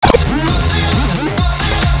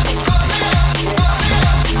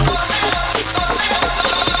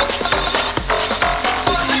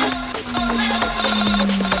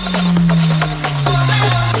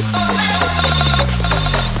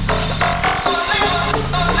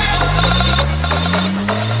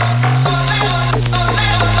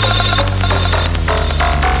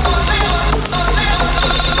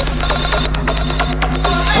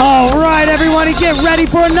All right, everybody, get ready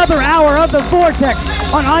for another hour of the Vortex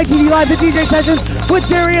on ITV Live, the DJ sessions with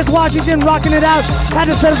Darrius Washington rocking it out. Had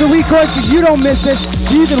to set up the record so you don't miss this,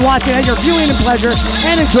 so you can watch it at your viewing and pleasure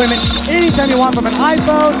and enjoyment anytime you want from an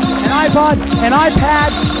iPhone, an iPod, an iPad,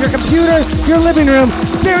 your computer, your living room.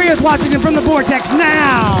 Darrius Washington from the Vortex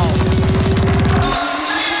now.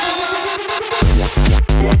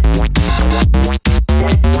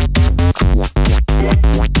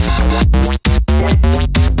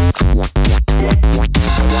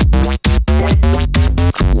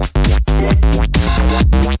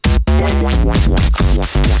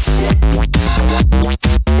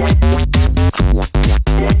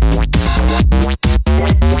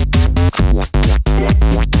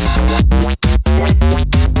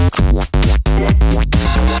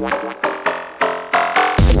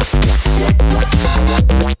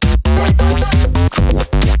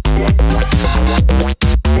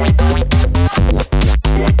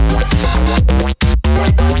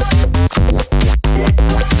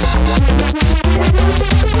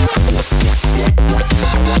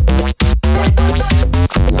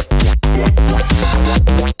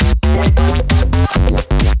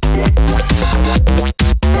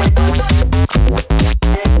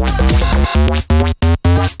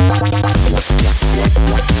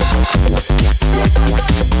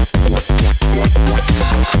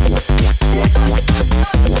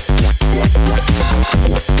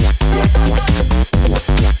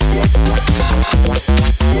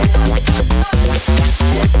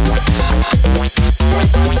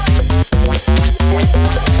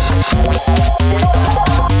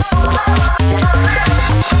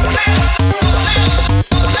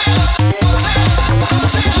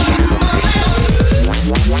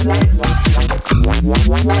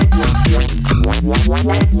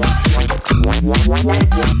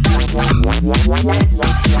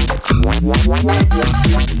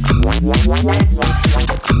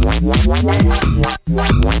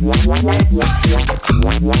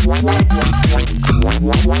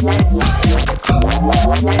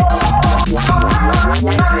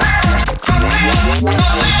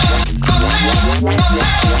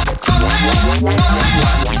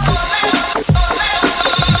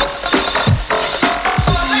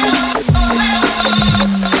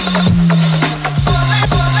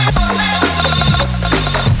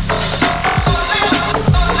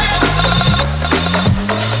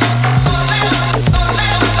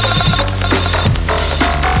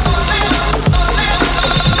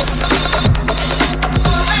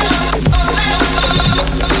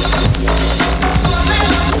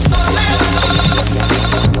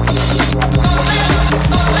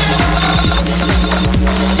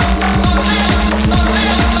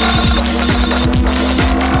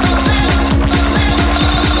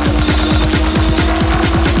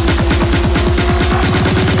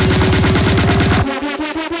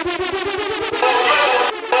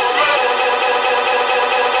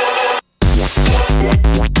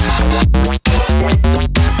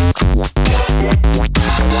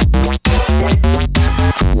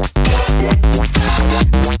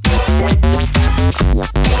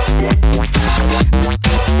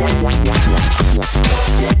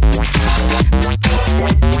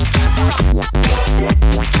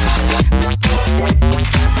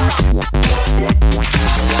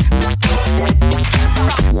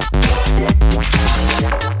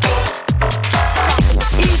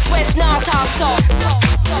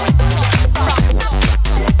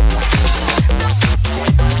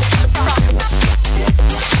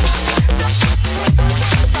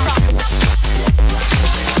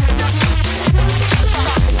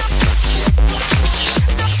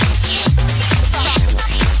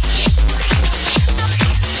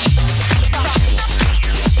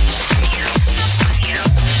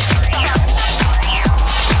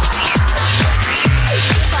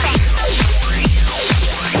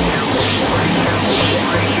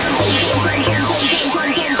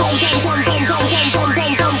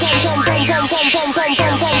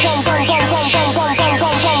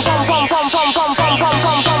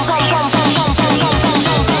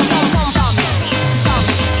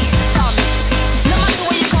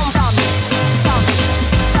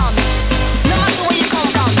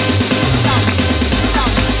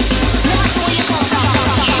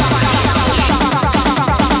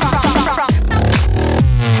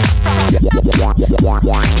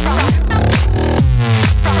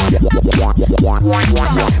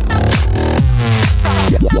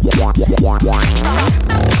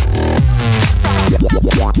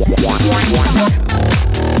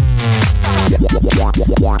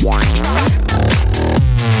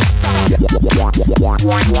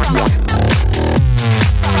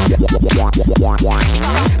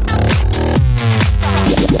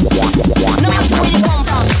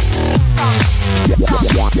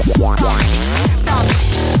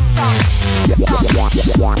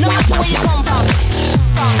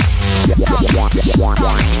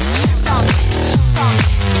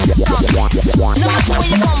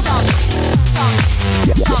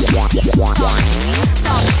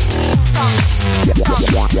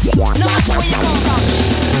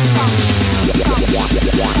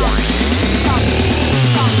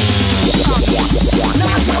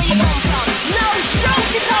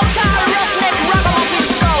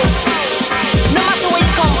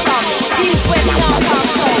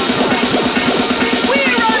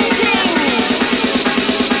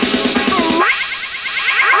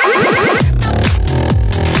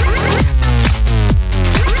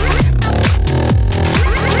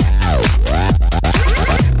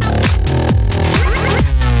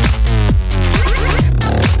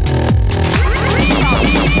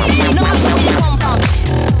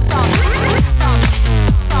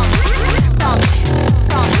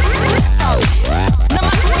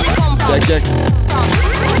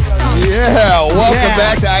 Yeah, welcome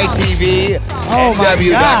back to ITV,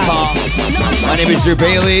 NW.com. My name is Drew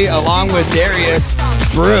Bailey, along with Darrius,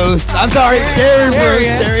 Bruce. I'm sorry,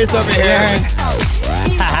 Darrius over here.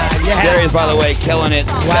 Darrius, by the way, killing it.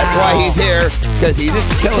 Wow. That's why he's here, because he's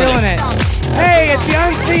killing it. Hey, it's the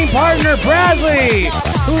unseen partner, Bradley,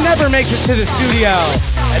 who never makes it to the studio.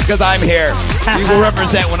 That's because I'm here. You will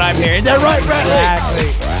represent when I'm here. Isn't that right, Bradley?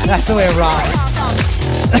 Exactly. That's the way it rocks.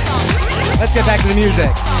 Let's get back to the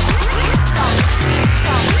music.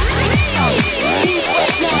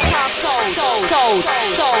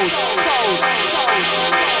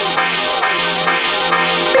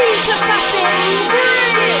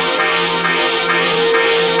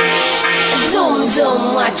 Zoom,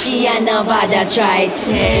 zoom, watch it and nobody try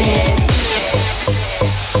it.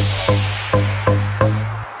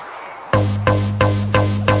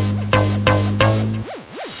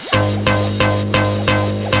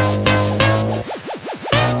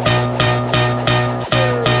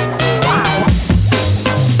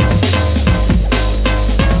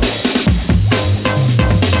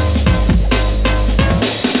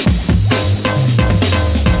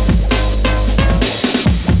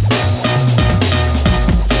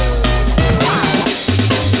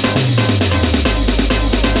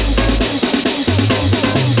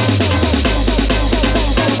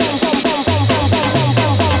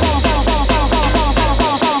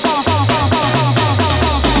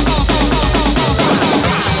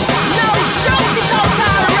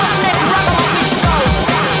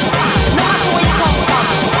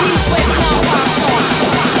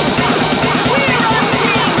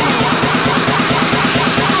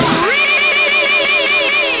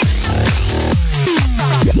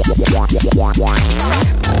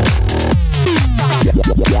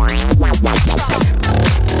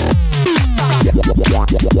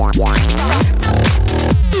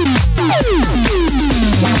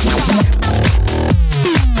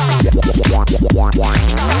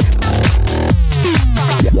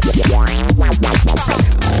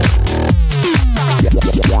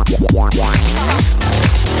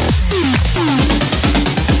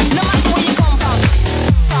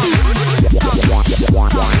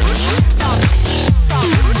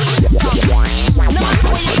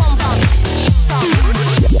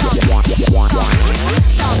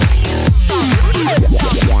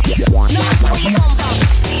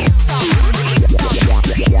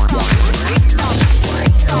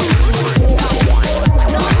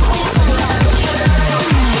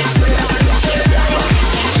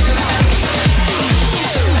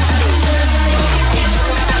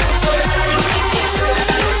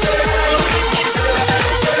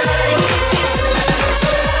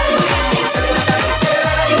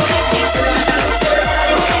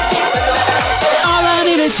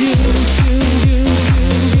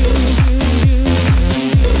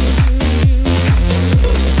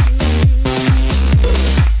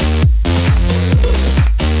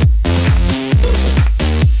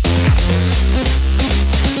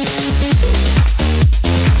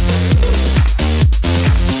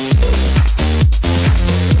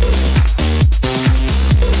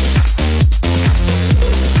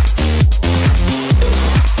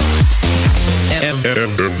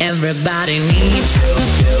 Everybody needs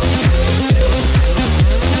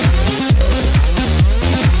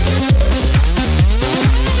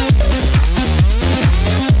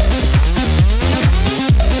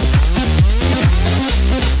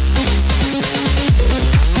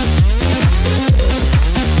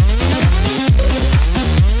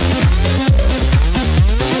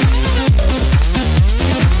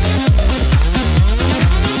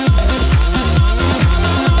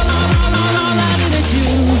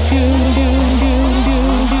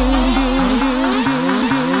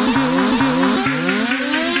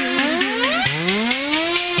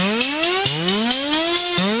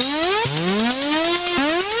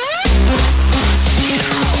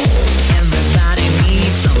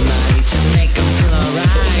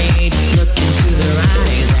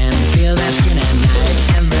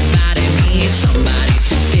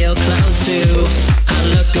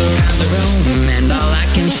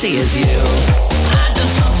see is you. I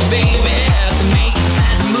just want you, baby, to make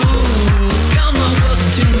that move. Come on, closer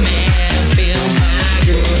to me, feel my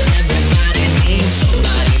groove. Everybody needs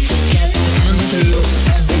somebody to get them through.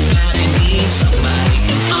 Everybody needs somebody,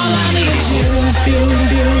 and all I need is you.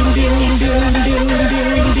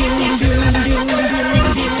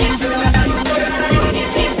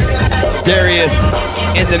 Darrius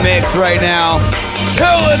in the mix right now,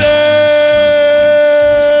 killing it.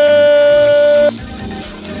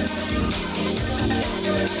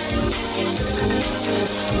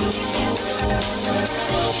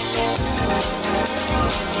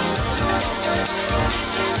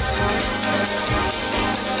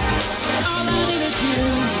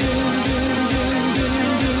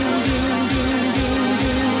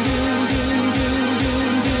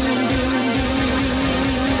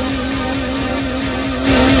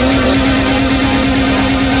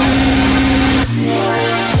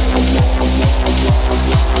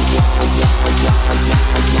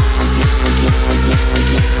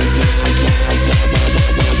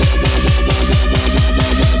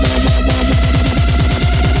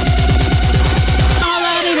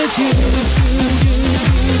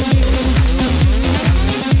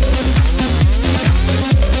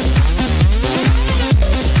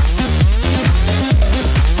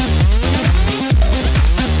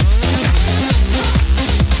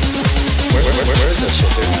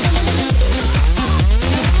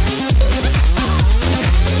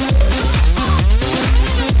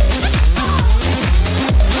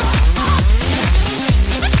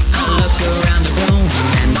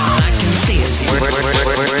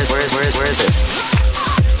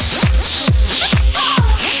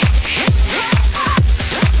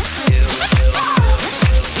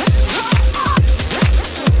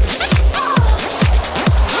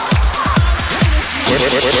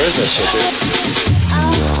 that shit, dude?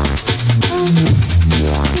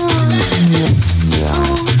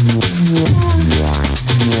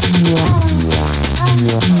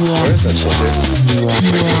 Where is that shit, dude?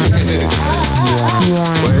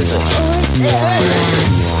 Where is it?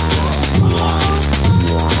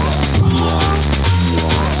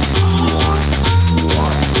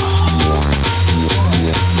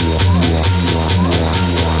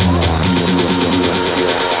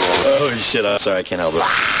 Oh shit, I'm sorry, I can't help it.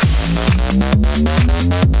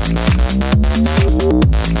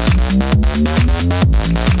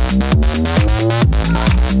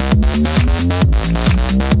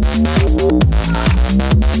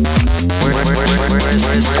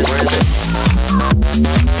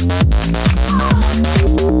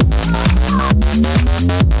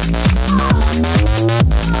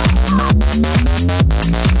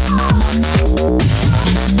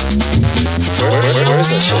 Where is it? Where is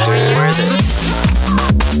that shit, dude? Where is it? Where is it?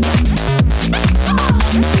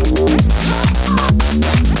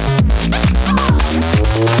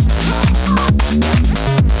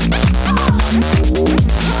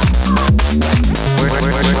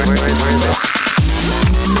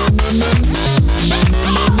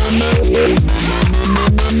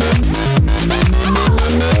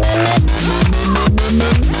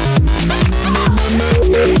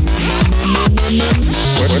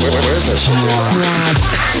 Where is that shit, dude?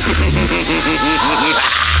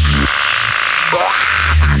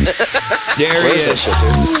 Darrius, Where's that shit,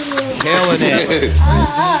 dude? killing it.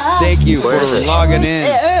 Thank you Where for is it? logging in.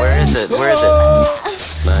 Where is it? Where is it?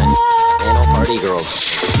 Nice. Anal party girls.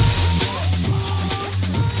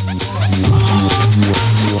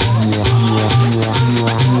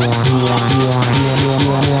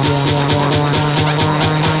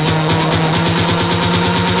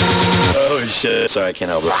 Oh shit. Sorry, I can't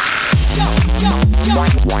help it.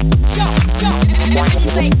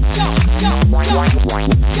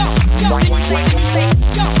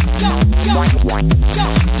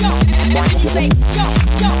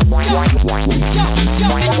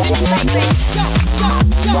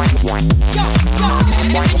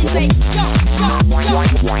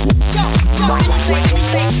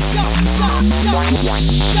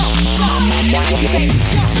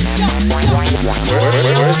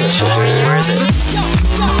 Where is that shit, dude? Where is it?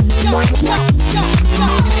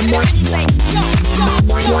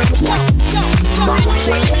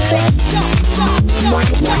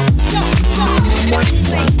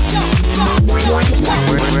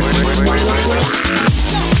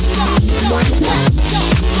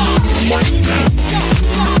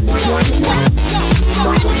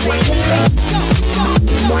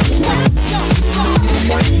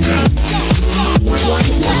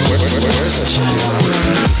 Where's that shit,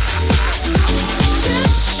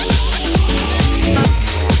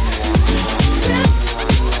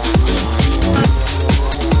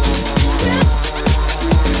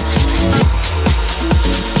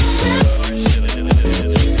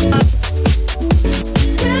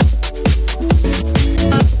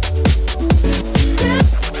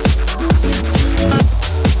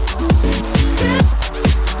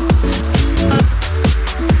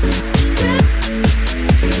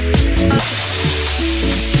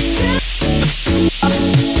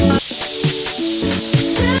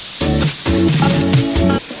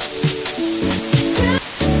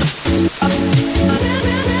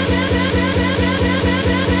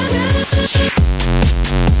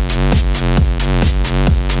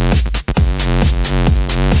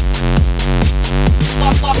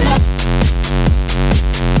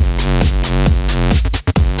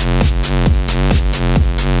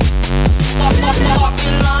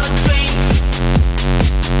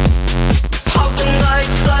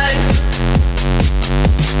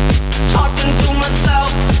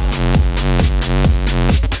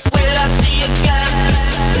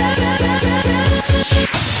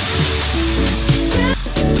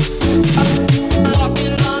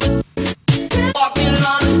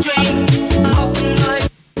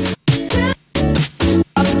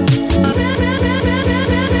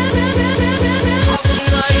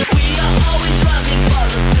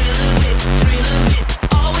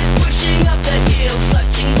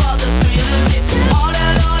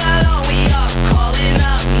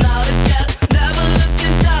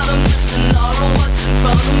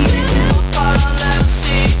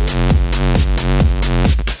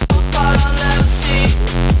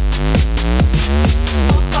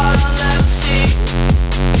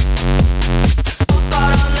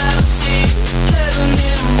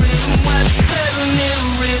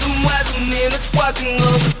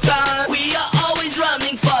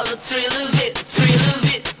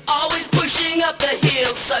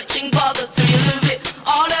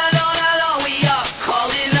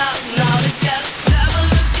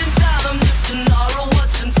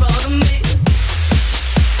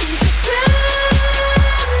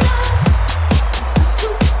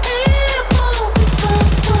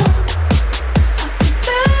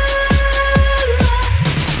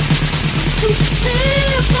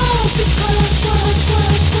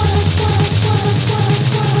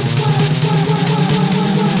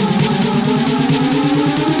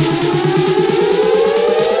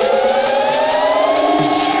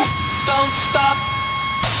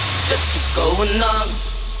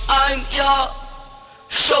 I'm your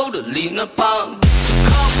shoulder lean upon. So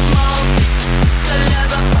come on, the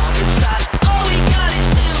leather from inside. All we got is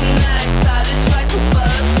tonight. That is right for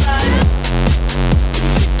first night.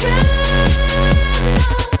 Is it good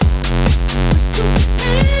now?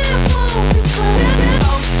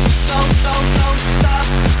 Don't stop. Don't stop.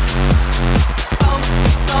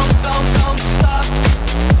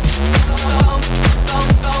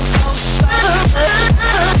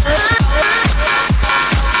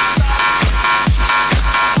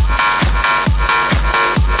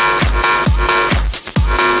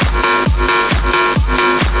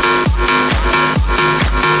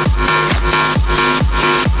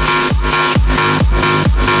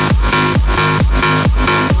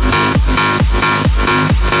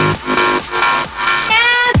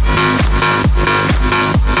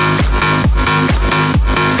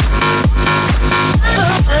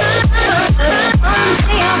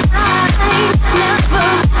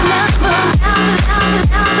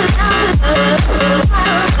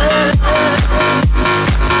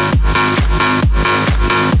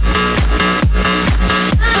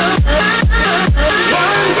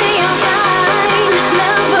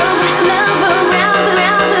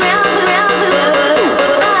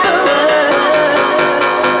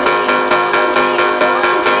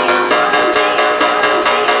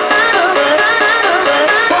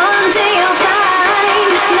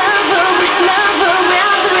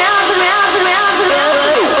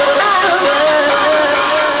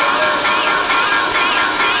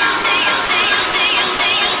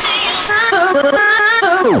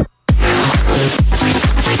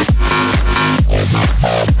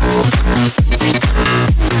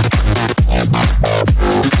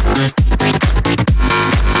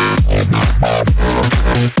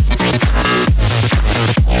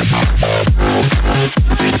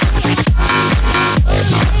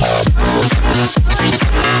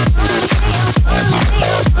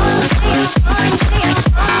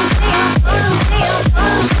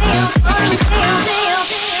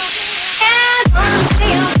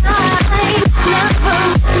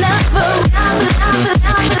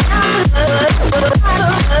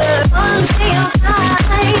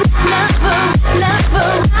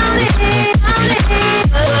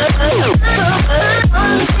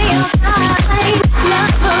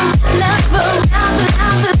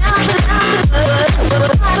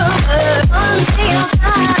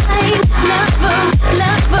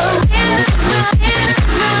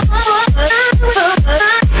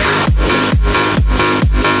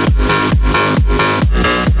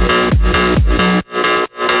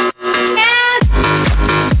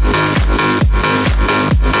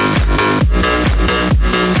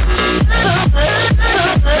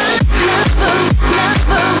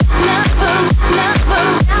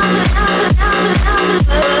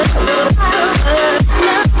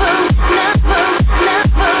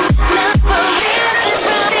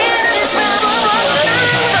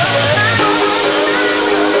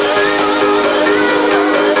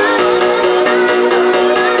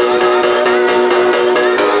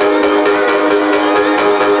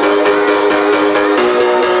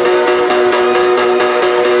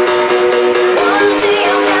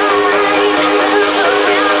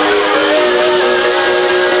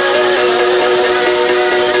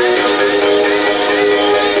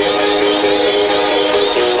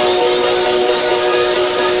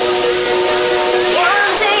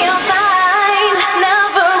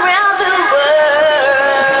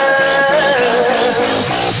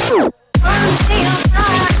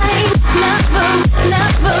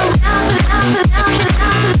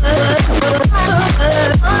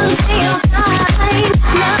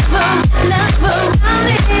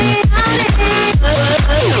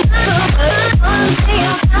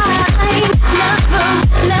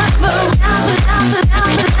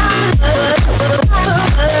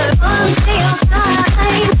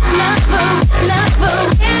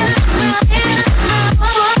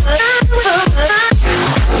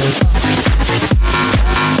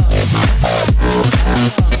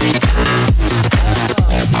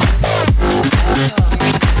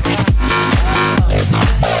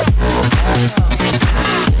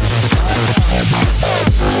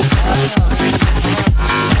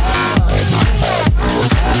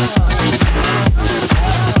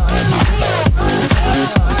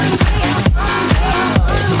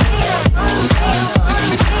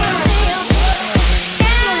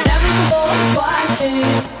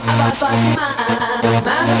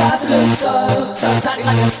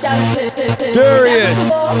 Darrius,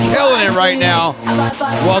 killing it right now.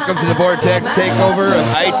 Welcome to the Vortex takeover of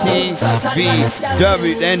ITV.NW.com.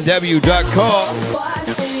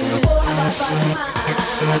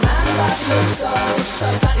 And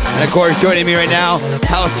of course, joining me right now,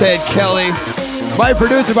 Househead Kelly. My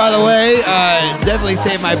producer, by the way, definitely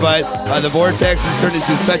saved my butt. The Vortex has turned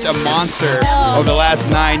into such a monster over the last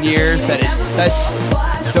 9 years that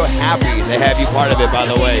it's so happy to have you part of it, by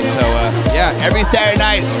the way. So, yeah, every Saturday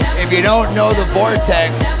night, if you don't know the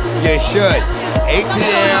Vortex, you should. 8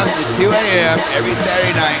 p.m. to 2 a.m. every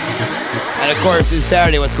Saturday night. And, of course, this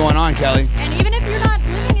Saturday, what's going on, Kelly? And even if you're not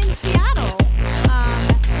living in Seattle,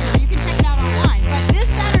 you can check it out online. But this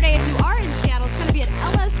Saturday, if you are in Seattle, it's going to be at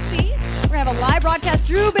LSC. We're going to have a live broadcast.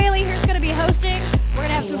 Drew Bailey here is going to be hosting. We're going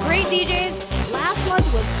to have some great DJs. Last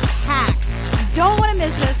month was packed. You don't want to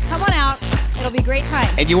miss this. Come on out. It'll be a great time.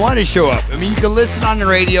 And you want to show up. I mean, you can listen on the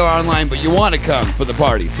radio or online, but you want to come for the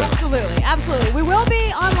party. So. Absolutely, absolutely. We will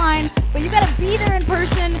be online, but you got to be there in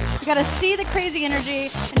person. You got to see the crazy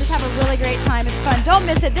energy and just have a really great time. It's fun. Don't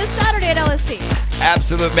miss it this Saturday at LSC.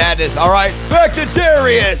 Absolute madness. All right, back to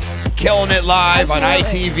Darrius. Killing it live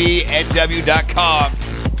Absolutely. on ITVNW.com.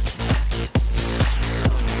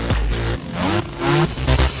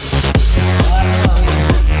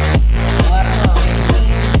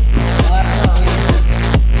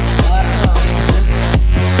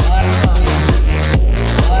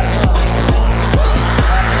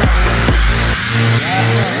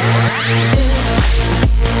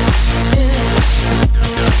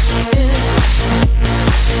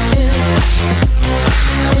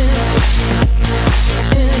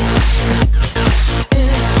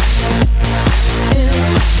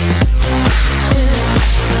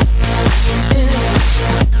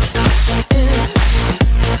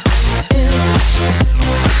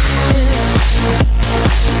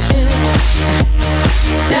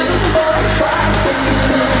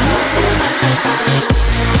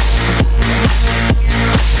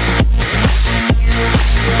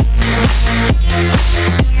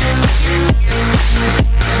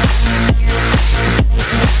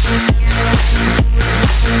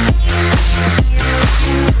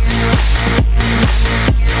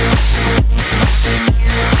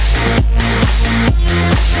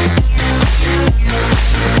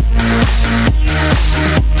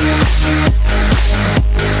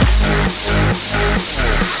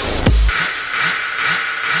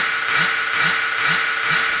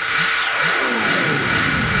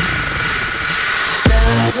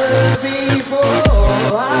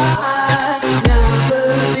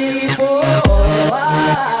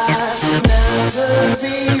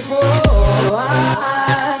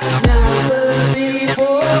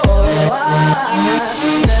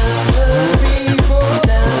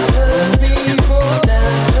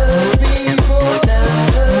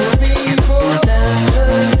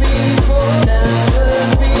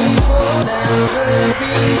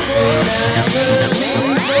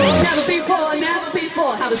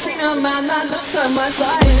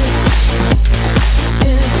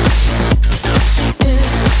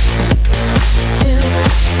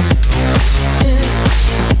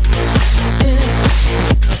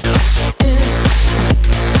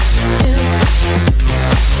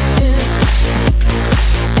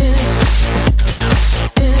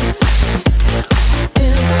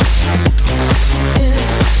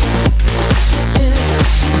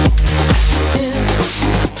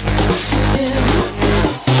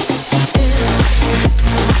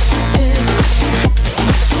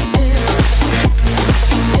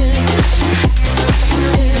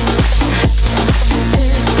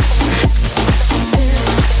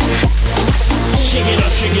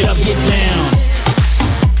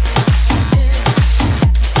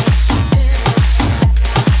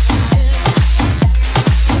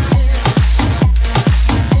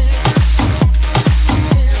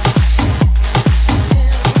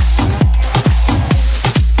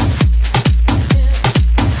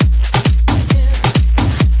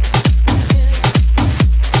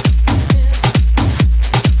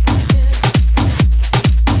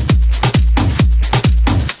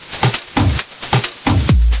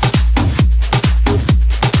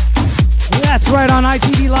 right on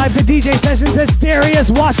ITV Live, the DJ sessions. It's Darrius,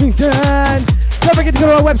 Washington. Don't forget to go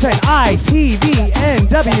to our website, ITVNW.com.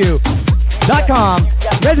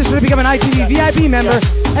 Register to become an ITV VIP member.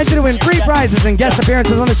 Enter to win free prizes and guest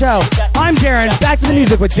appearances on the show. I'm Darren. Back to the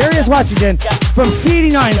music with Darrius Washington from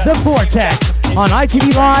C-89.5's The Vortex on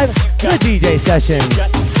ITV Live, the DJ sessions.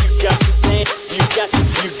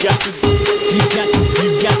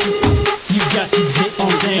 You got to get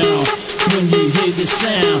on down. When you hear the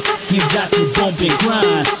sound, you got to bump and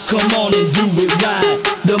grind. Come on and do it right.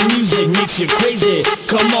 The music makes you crazy.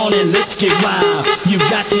 Come on and let's get wild. You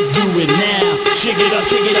got to do it now. Shake it up,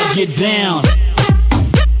 get down.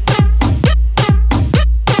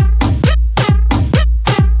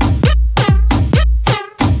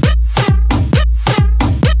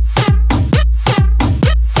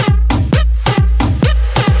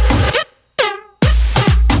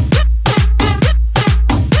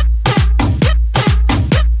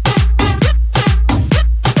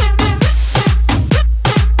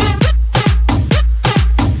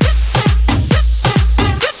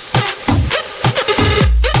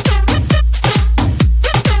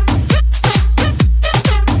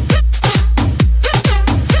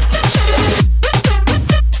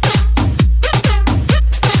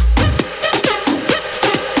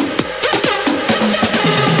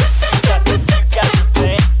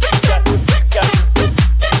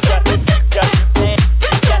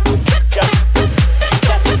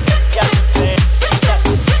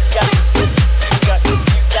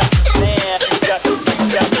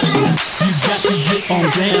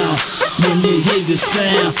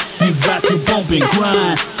 sound. You got to bump and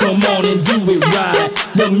grind. Come on and do it right.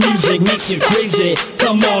 The music makes you crazy.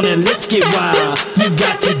 Come on and let's get wild. You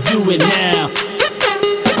got to do it now.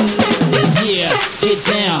 Yeah, get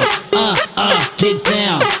down. Get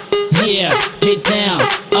down. Yeah, get down.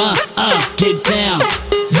 Get down.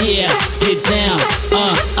 Yeah, get down.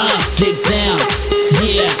 Get down.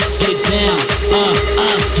 Yeah, get down.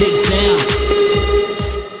 Get down.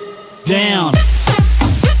 Down.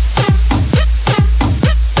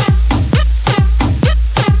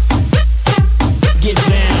 Get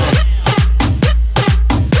down.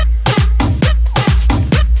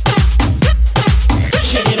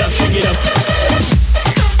 Shake it up, shake it up.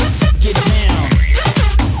 Get down.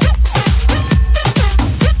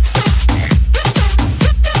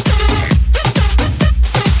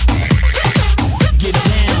 Get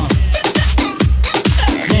down. Down.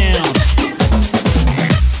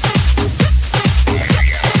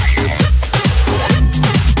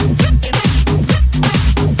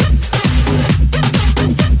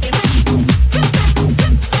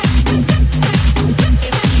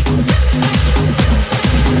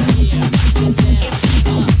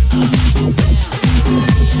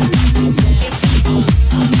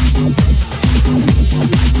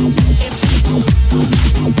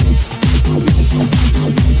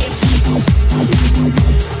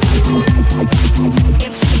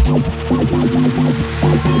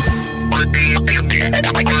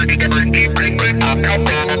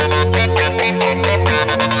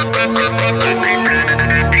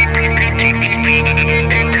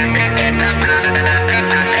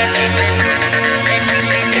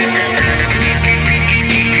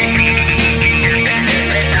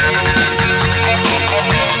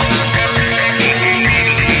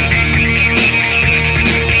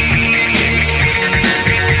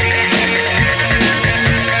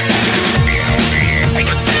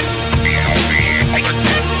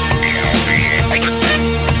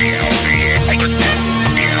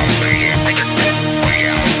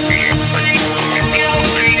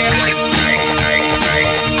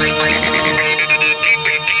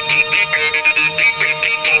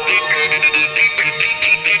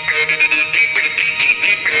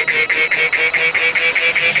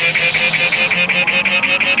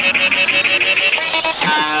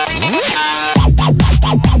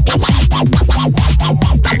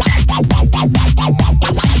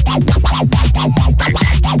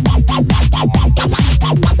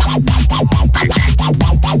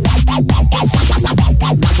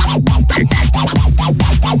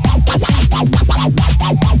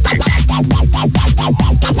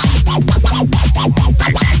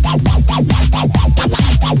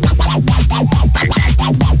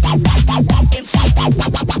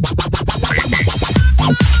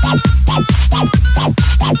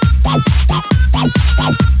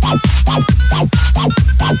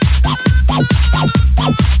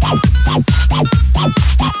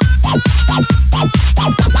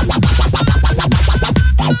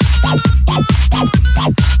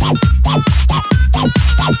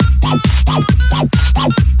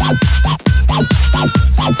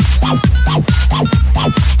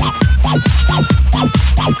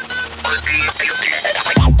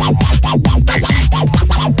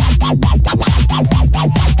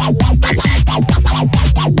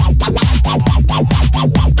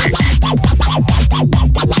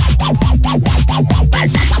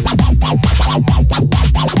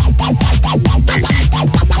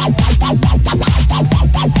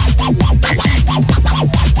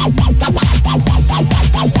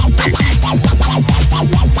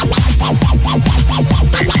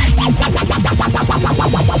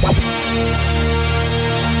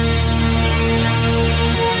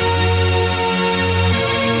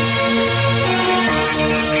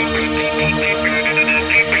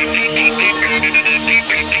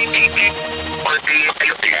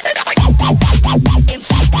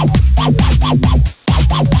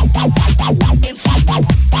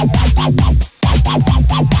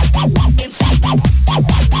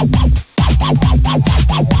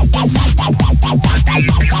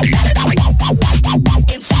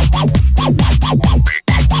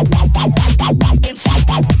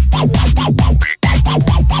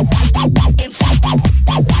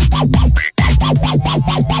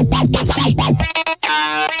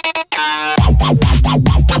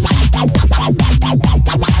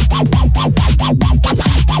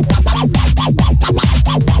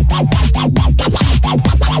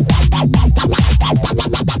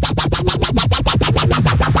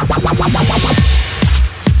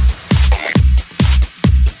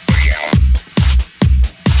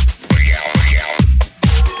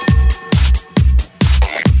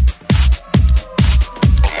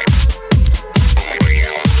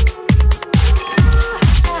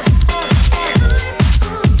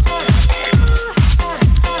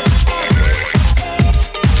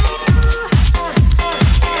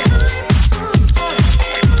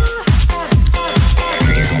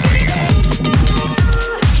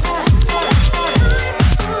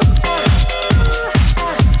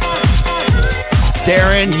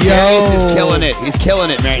 Darren, Darrius is killing it. He's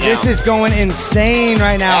killing it right now. This is going insane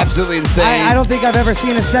right now. Absolutely insane. I don't think I've ever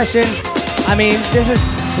seen a session. I mean,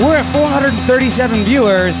 we're at 437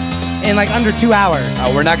 viewers in like under 2 hours.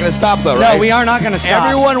 Oh, we're not going to stop though, right? No, we are not going to stop.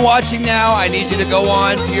 Everyone watching now, I need you to go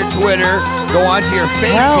on to your Twitter, go on to your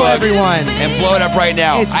Facebook. Tell everyone. And blow it up right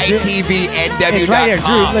now. It's ITVNW.com. It's right here,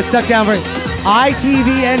 Drew. Let's duck down for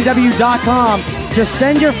ITVNW.com. Just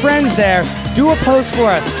send your friends there. Do a post for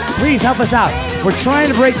us. Please help us out. We're trying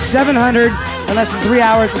to break 700 in less than 3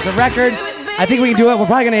 hours. It's a record. I think we can do it. We're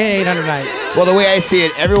probably going to hit 800 tonight. Well, the way I see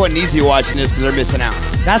it, everyone needs to be watching this because they're missing out.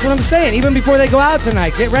 That's what I'm saying. Even before they go out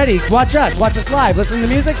tonight, get ready. Watch us. Watch us live. Listen to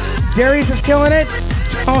the music. Darrius is killing it.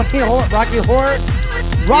 Rocky Horror.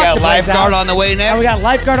 We got Lifeguard on the way next. And we got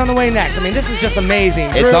Lifeguard on the way next. I mean, this is just amazing.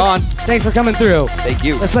 It's Drew, on. Thanks for coming through. Thank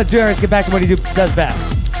you. Let's let Darrius get back to what he does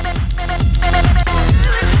best.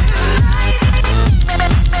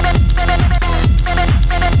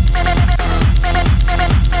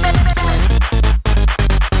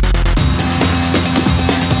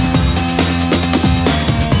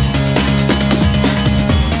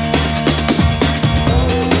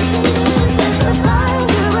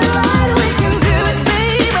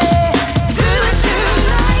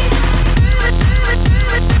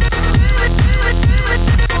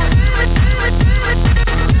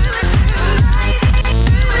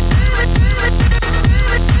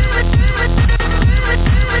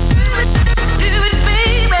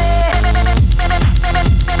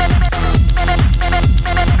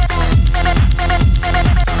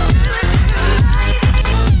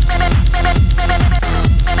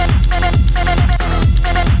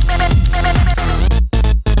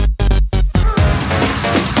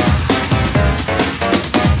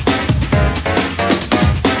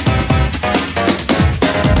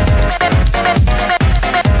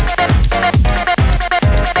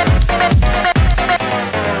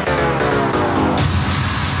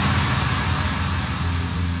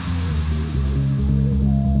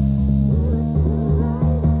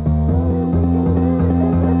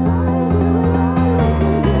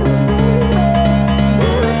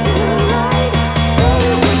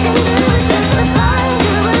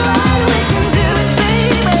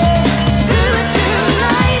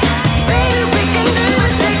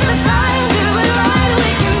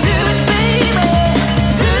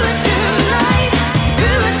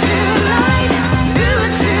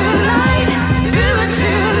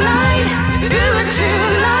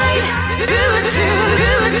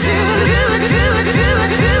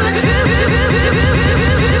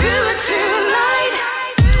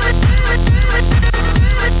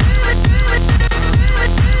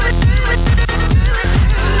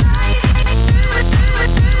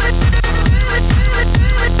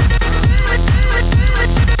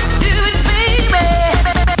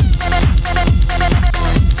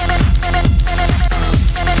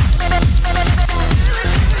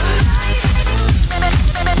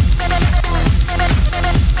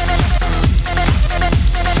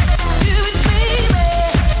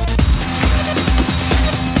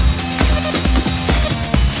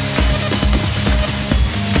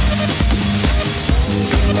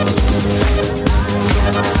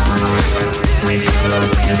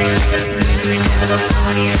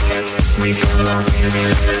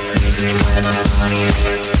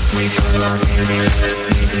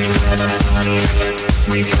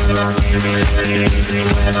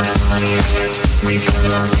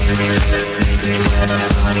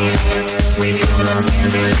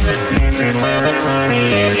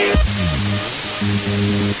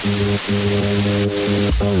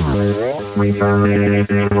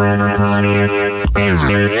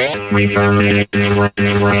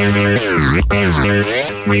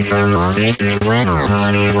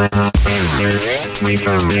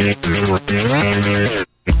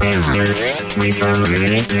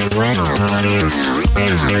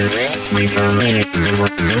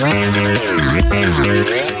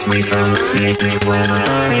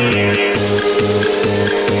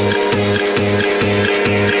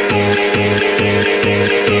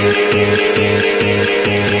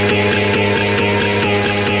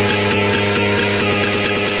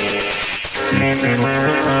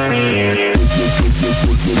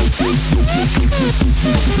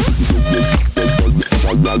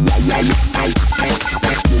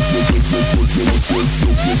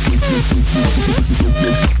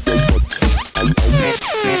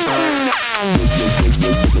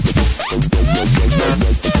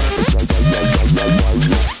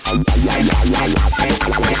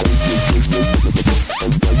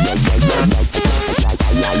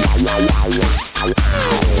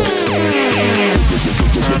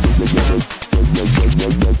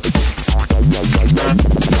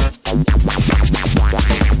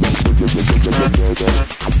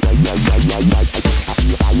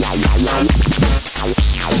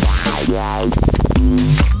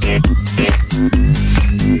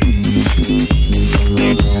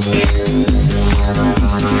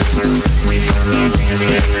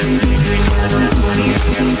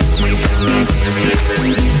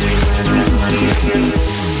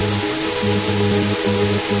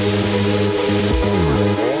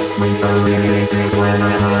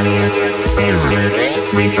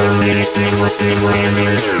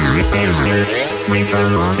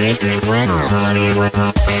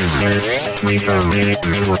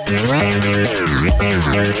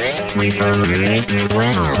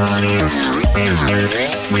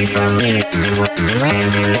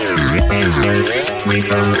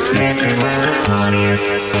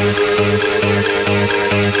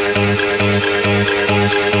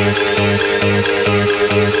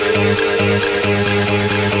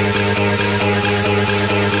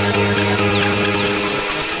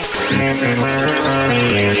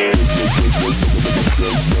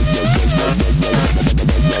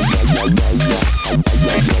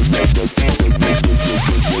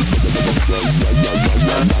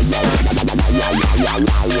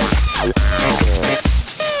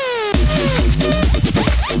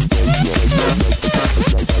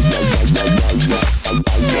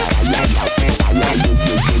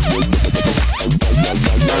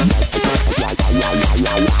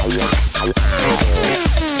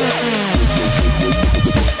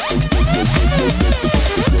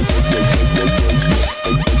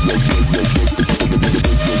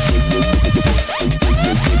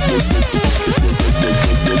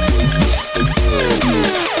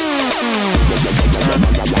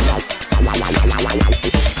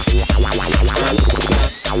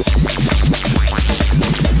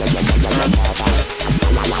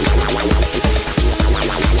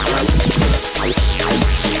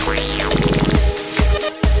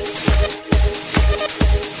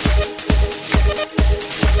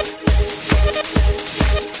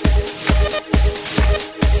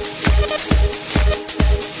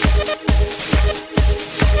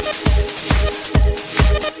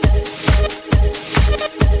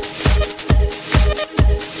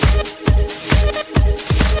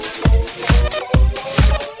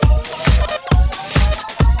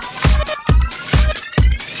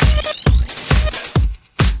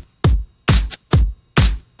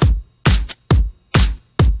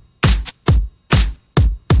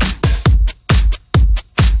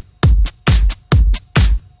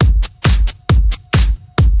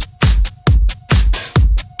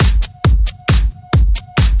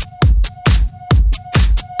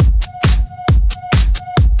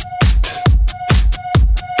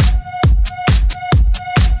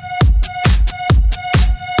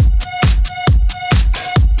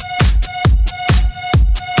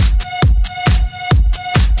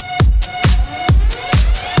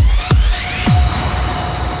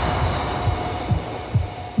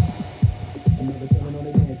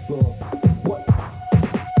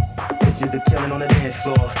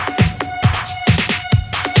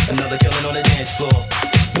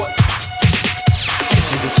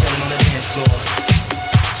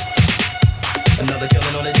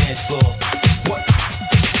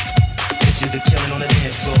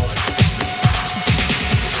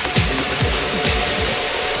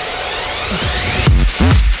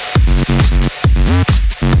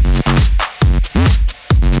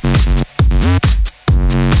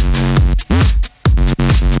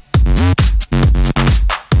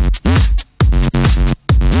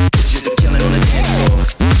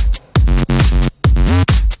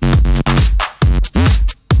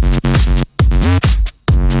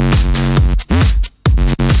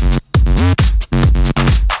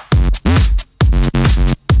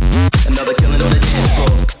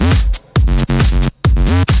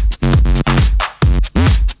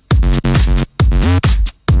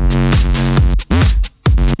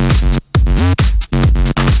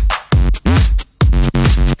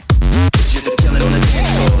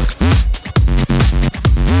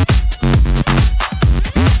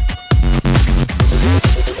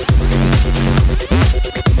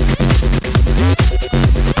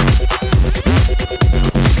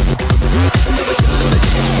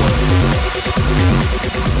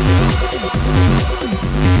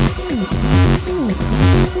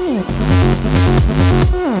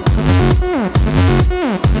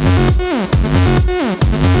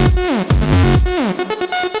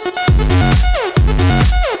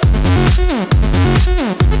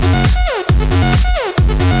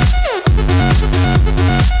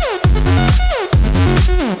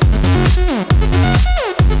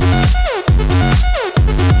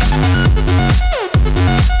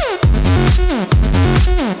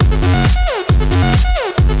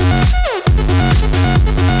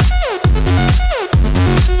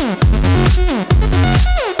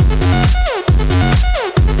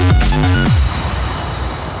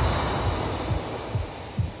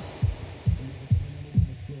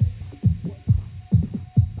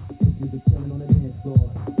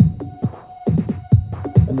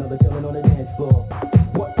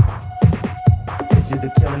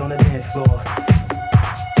 is the killing on the dance floor.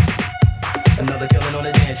 Another killing on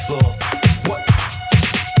the dance floor. What?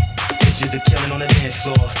 This is the killing on the dance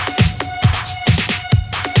floor.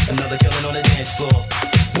 Another killing on the dance floor.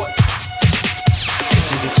 What?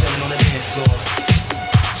 This is the killing on the dance floor.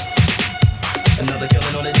 Another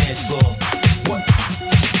killing on the dance floor. What?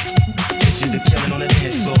 This is the killing on the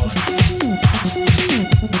dance floor.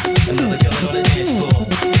 Another killing on the dance floor.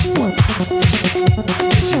 What?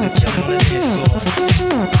 This is the killing on the dance floor.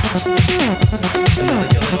 Another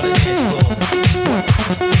killing on the dance floor. What?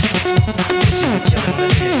 This is the killing on the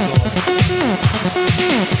dance floor.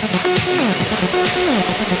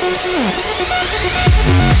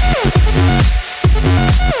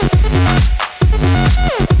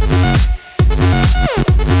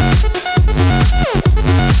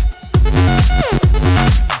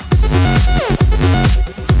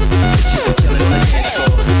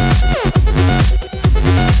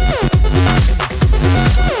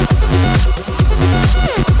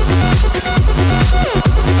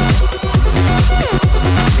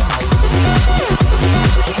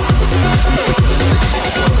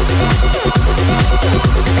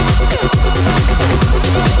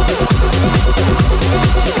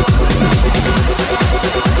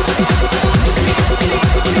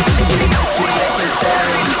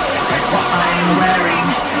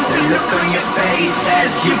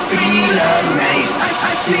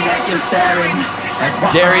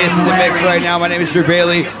 Darrius in the mix right now. My name is Drew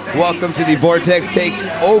Bailey. Welcome to the Vortex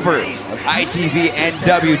Takeover of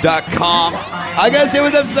ITVNW.com. I gotta say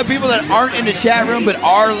what's up to the people that aren't in the chat room but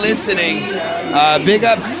are listening. Big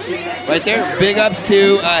ups right there. Big ups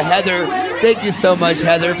to Heather. Thank you so much,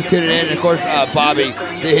 Heather, for tuning in. And of course, Bobby,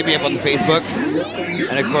 they hit me up on the Facebook.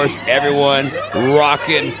 And of course, everyone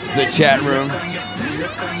rocking the chat room.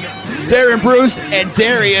 Darren Bruce and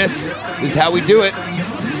Darrius is how we do it.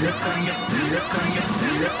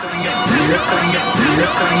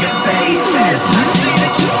 Look on your faces.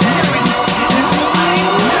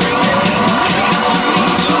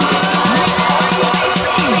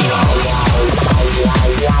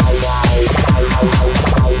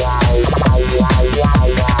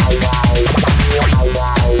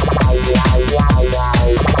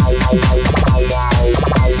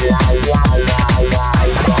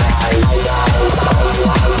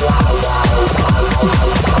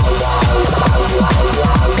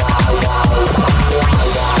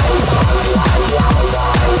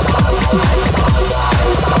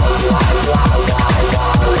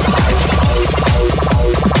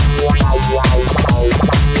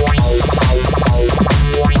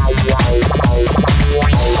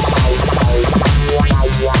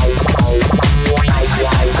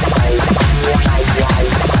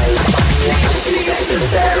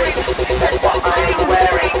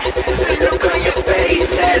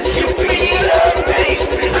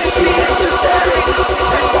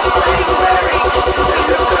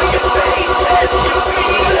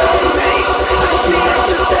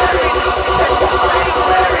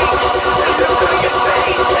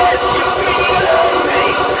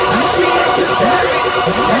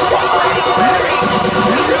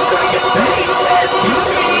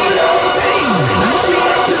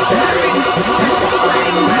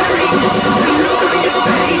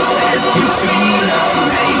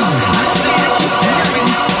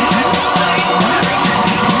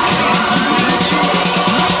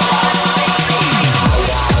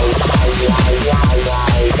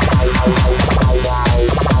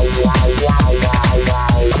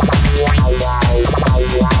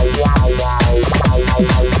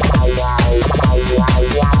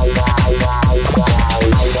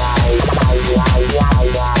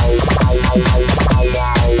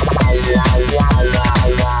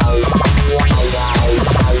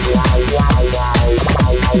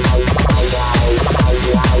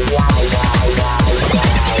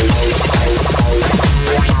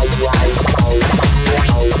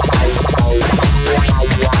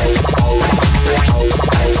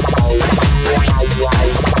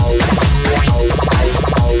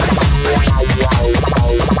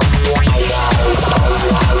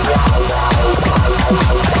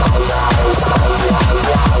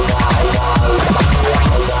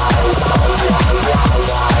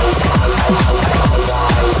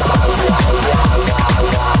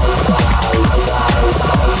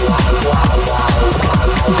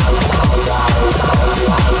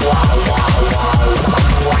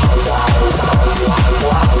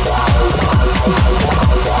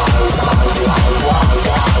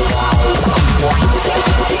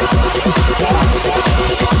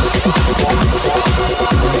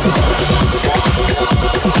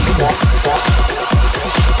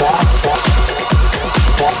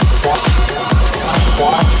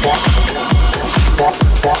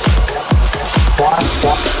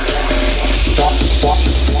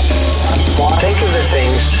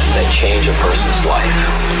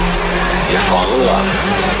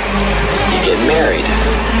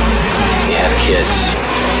 kids,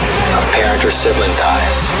 a parent or sibling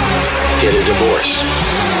dies, get a divorce,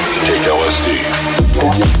 take LSD.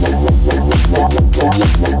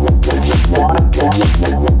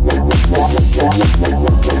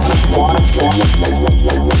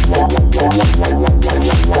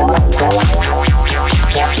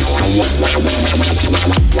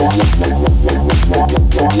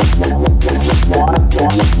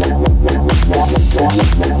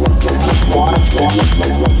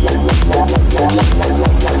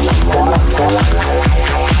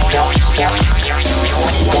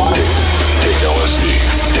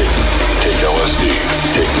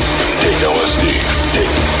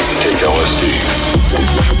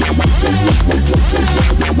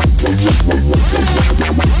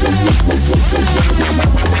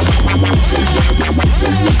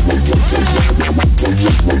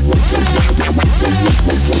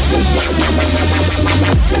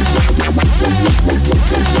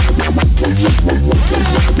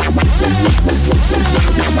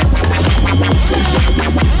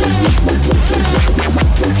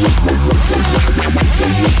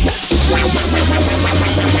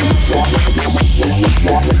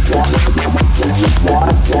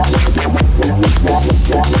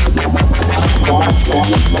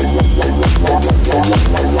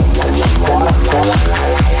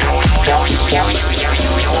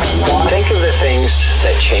 Think of the things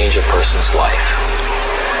that change a person's life.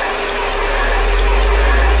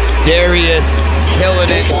 Darrius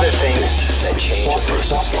killing it. Think of the things that change a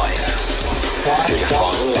person's life. You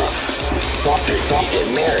fall in love. You get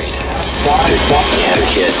married. You have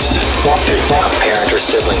kids. A parent or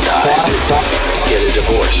sibling dies. Get a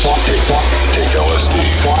divorce. Take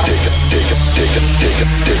LSD.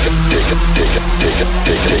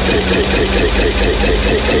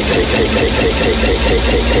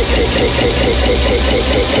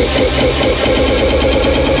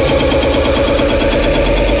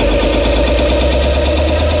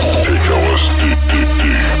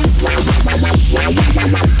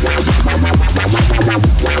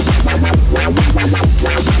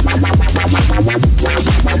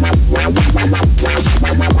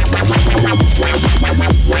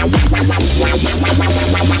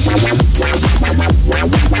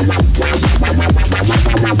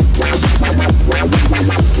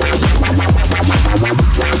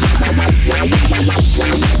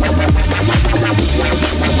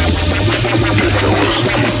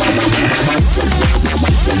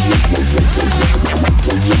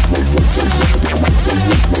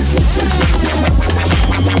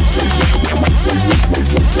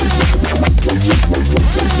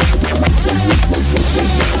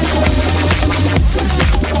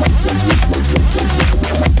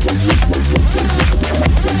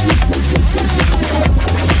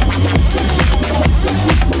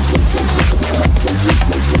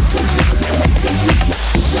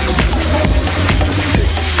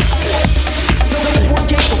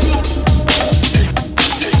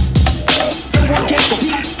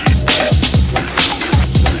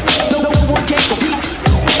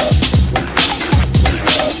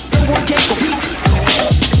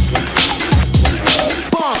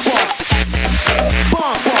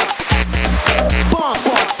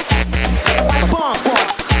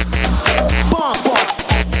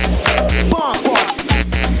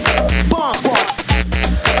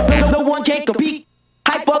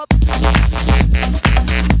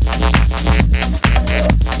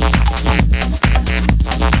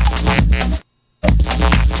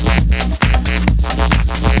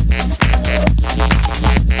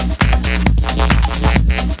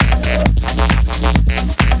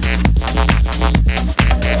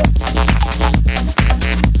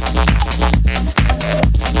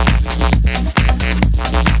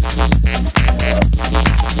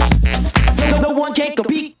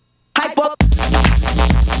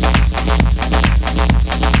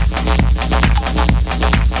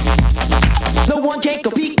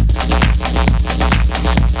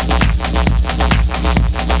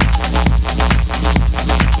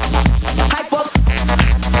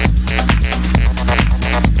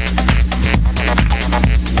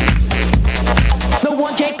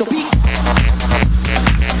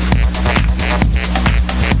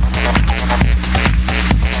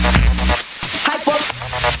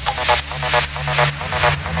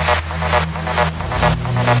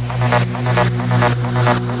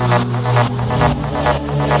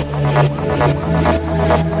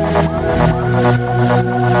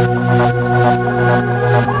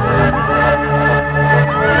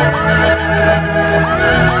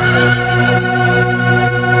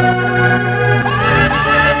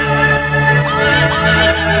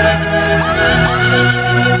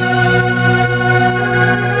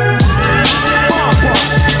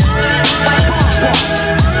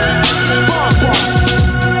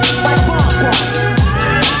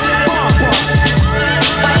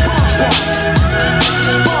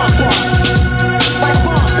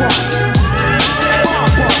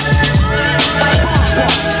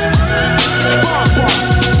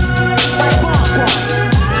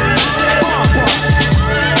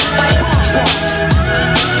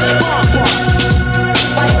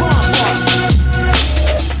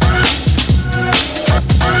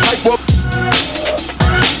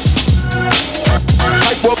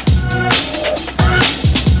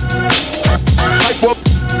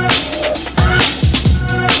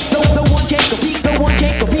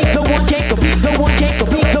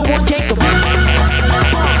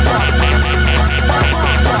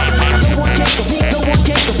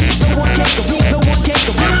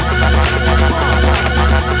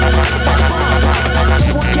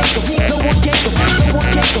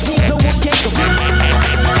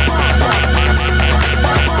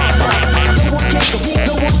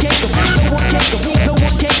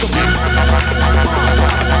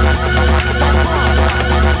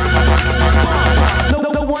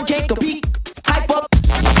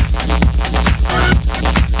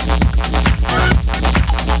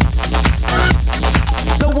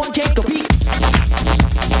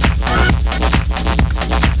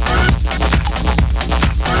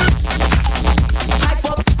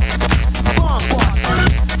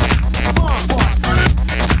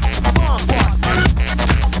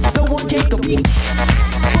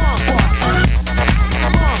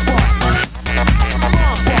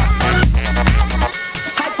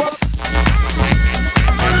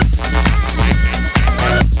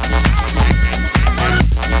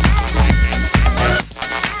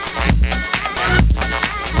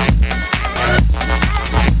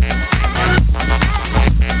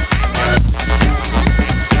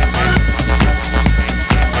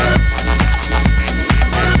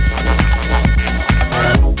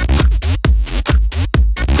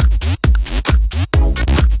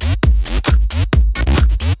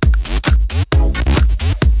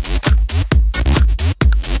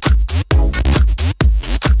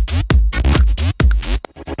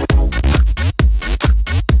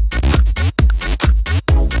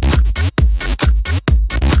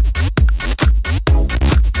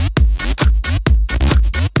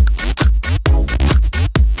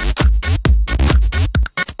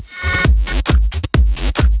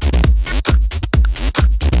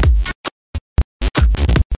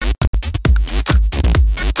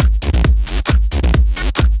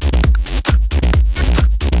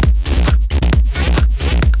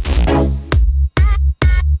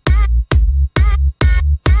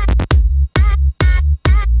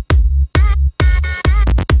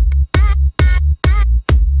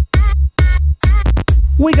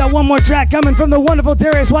 We got one more track coming from the wonderful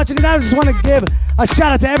Darrius watching it out. I just want to give a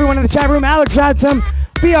shout out to everyone in the chat room. Alex Ransom,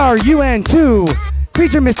 BRUN2,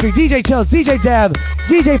 Creature Mystery, DJ Chills, DJ Dev,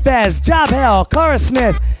 DJ Fez, Job Hell, Cara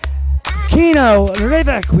Smith, Kino,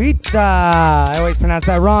 Revaquita, I always pronounce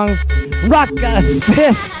that wrong, Rock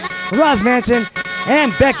Sis, Roz Mansion,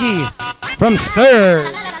 and Becky from Sir.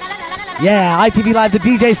 Yeah, ITV Live, the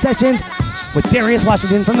DJ sessions with Darrius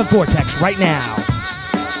Washington from the Vortex right now.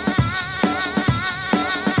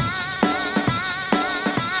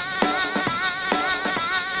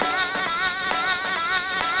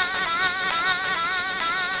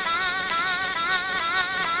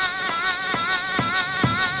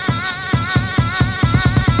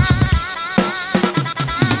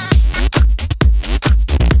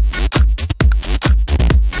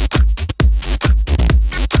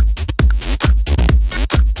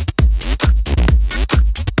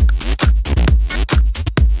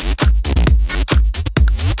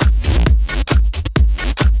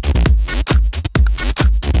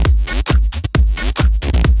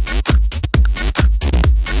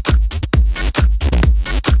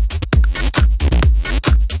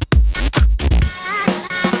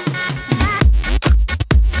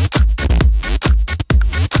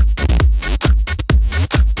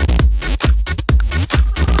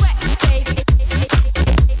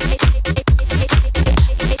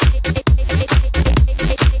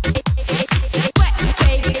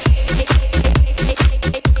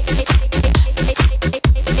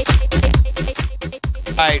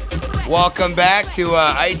 Welcome back to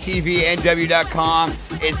ITVNW.com.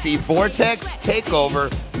 It's the Vortex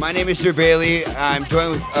Takeover. My name is Drew Bailey. I'm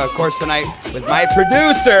joined, of course, tonight with my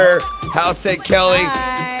producer, Halstead Kelly,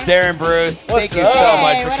 Darren Bruce. Thank you so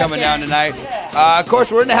much for coming down tonight. Of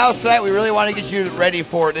course, we're in the house tonight. We really want to get you ready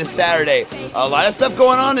for this Saturday. A lot of stuff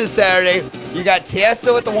going on this Saturday. You got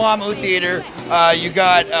Tiesto at the WAMU Theater. You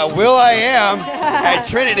got Will I Am at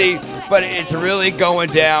Trinity. But it's really going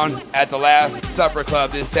down at the Last Supper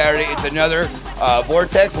Club this Saturday. It's another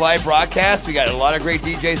Vortex live broadcast. We got a lot of great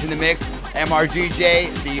DJs in the mix.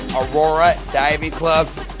 MRGJ, the Aurora Diving Club.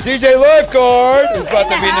 DJ Lifeguard is about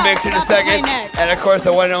to be in the mix in a second. And, of course,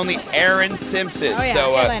 the one and only Aaron Simpson. Oh, yeah,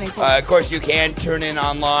 so, of course, you can turn in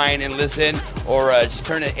online and listen, or just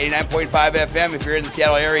turn in 89.5 FM if you're in the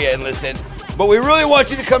Seattle area and listen. But we really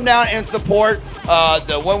want you to come down and support.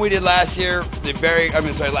 The one we did last year,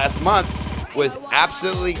 last month, was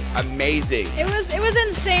absolutely amazing. It was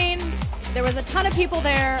insane. There was a ton of people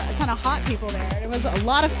there, a ton of hot people there. It was a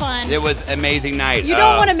lot of fun. It was an amazing night. You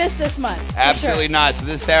don't want to miss this month. Absolutely not. So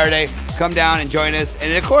this Saturday, come down and join us.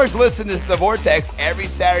 And, of course, listen to The Vortex every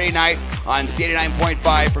Saturday night on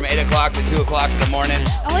C-89.5 from 8 o'clock to 2 o'clock in the morning.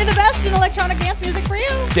 Only the best in electronic dance music for you.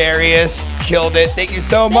 Darrius killed it. Thank you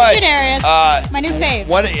so much. Thank you, Darrius. My new fave.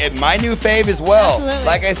 My new fave as well. Absolutely.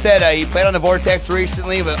 Like I said, he played on The Vortex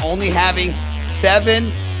recently, but only having 7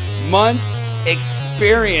 months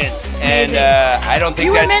experience. And I don't think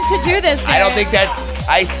you were meant to do this, Darrius. I don't think that's...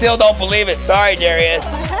 I still don't believe it. Sorry, Darrius.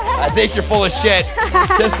 I think you're full of shit.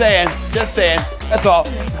 Just saying. That's all.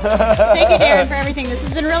 Thank you, Darren, for everything. This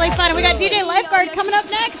has been really fun. And we got DJ Lifeguard coming up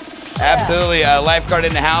next. Absolutely. Lifeguard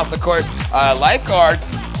in the house, of course. Lifeguard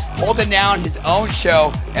holding down his own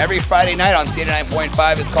show every Friday night on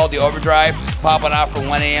C-89.5. It's called The Overdrive, popping off from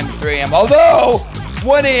 1 a.m. to 3 a.m. Although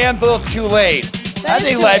 1 a.m.'s a little too late. I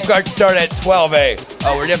think Lifeguard should start at 12 a.m.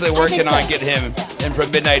 We're definitely working on getting him in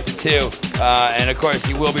from midnight to 2. And, of course,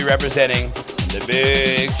 he will be representing the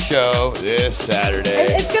big show this Saturday.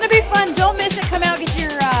 It's going to be fun. Don't miss it. Come out, get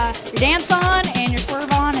your dance on and your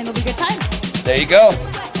swerve on, and it'll be a good time. There you go.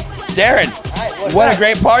 Darren, what a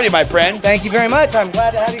great party, my friend. Thank you very much. I'm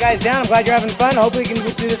glad to have you guys down. I'm glad you're having fun. Hopefully we can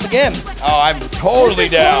do this again. Oh, I'm totally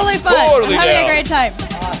down. Totally fun. Totally I'm having down. a great time.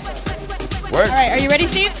 Work. All right, are you ready,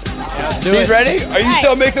 Steve? Steve, ready? Are you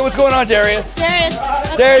still mixing? What's going on, Darrius?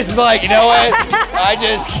 Darius is like, you know what? I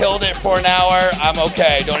just killed it for an hour. I'm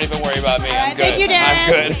okay. Don't even worry about me. I'm good. Thank you, Darren.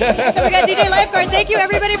 I'm good. So we got DJ Lifeguard. Thank you,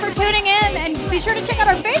 everybody, for tuning in. And be sure to check out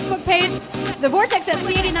our Facebook page, The Vortex at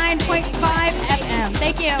C89.5 FM.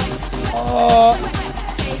 Thank you.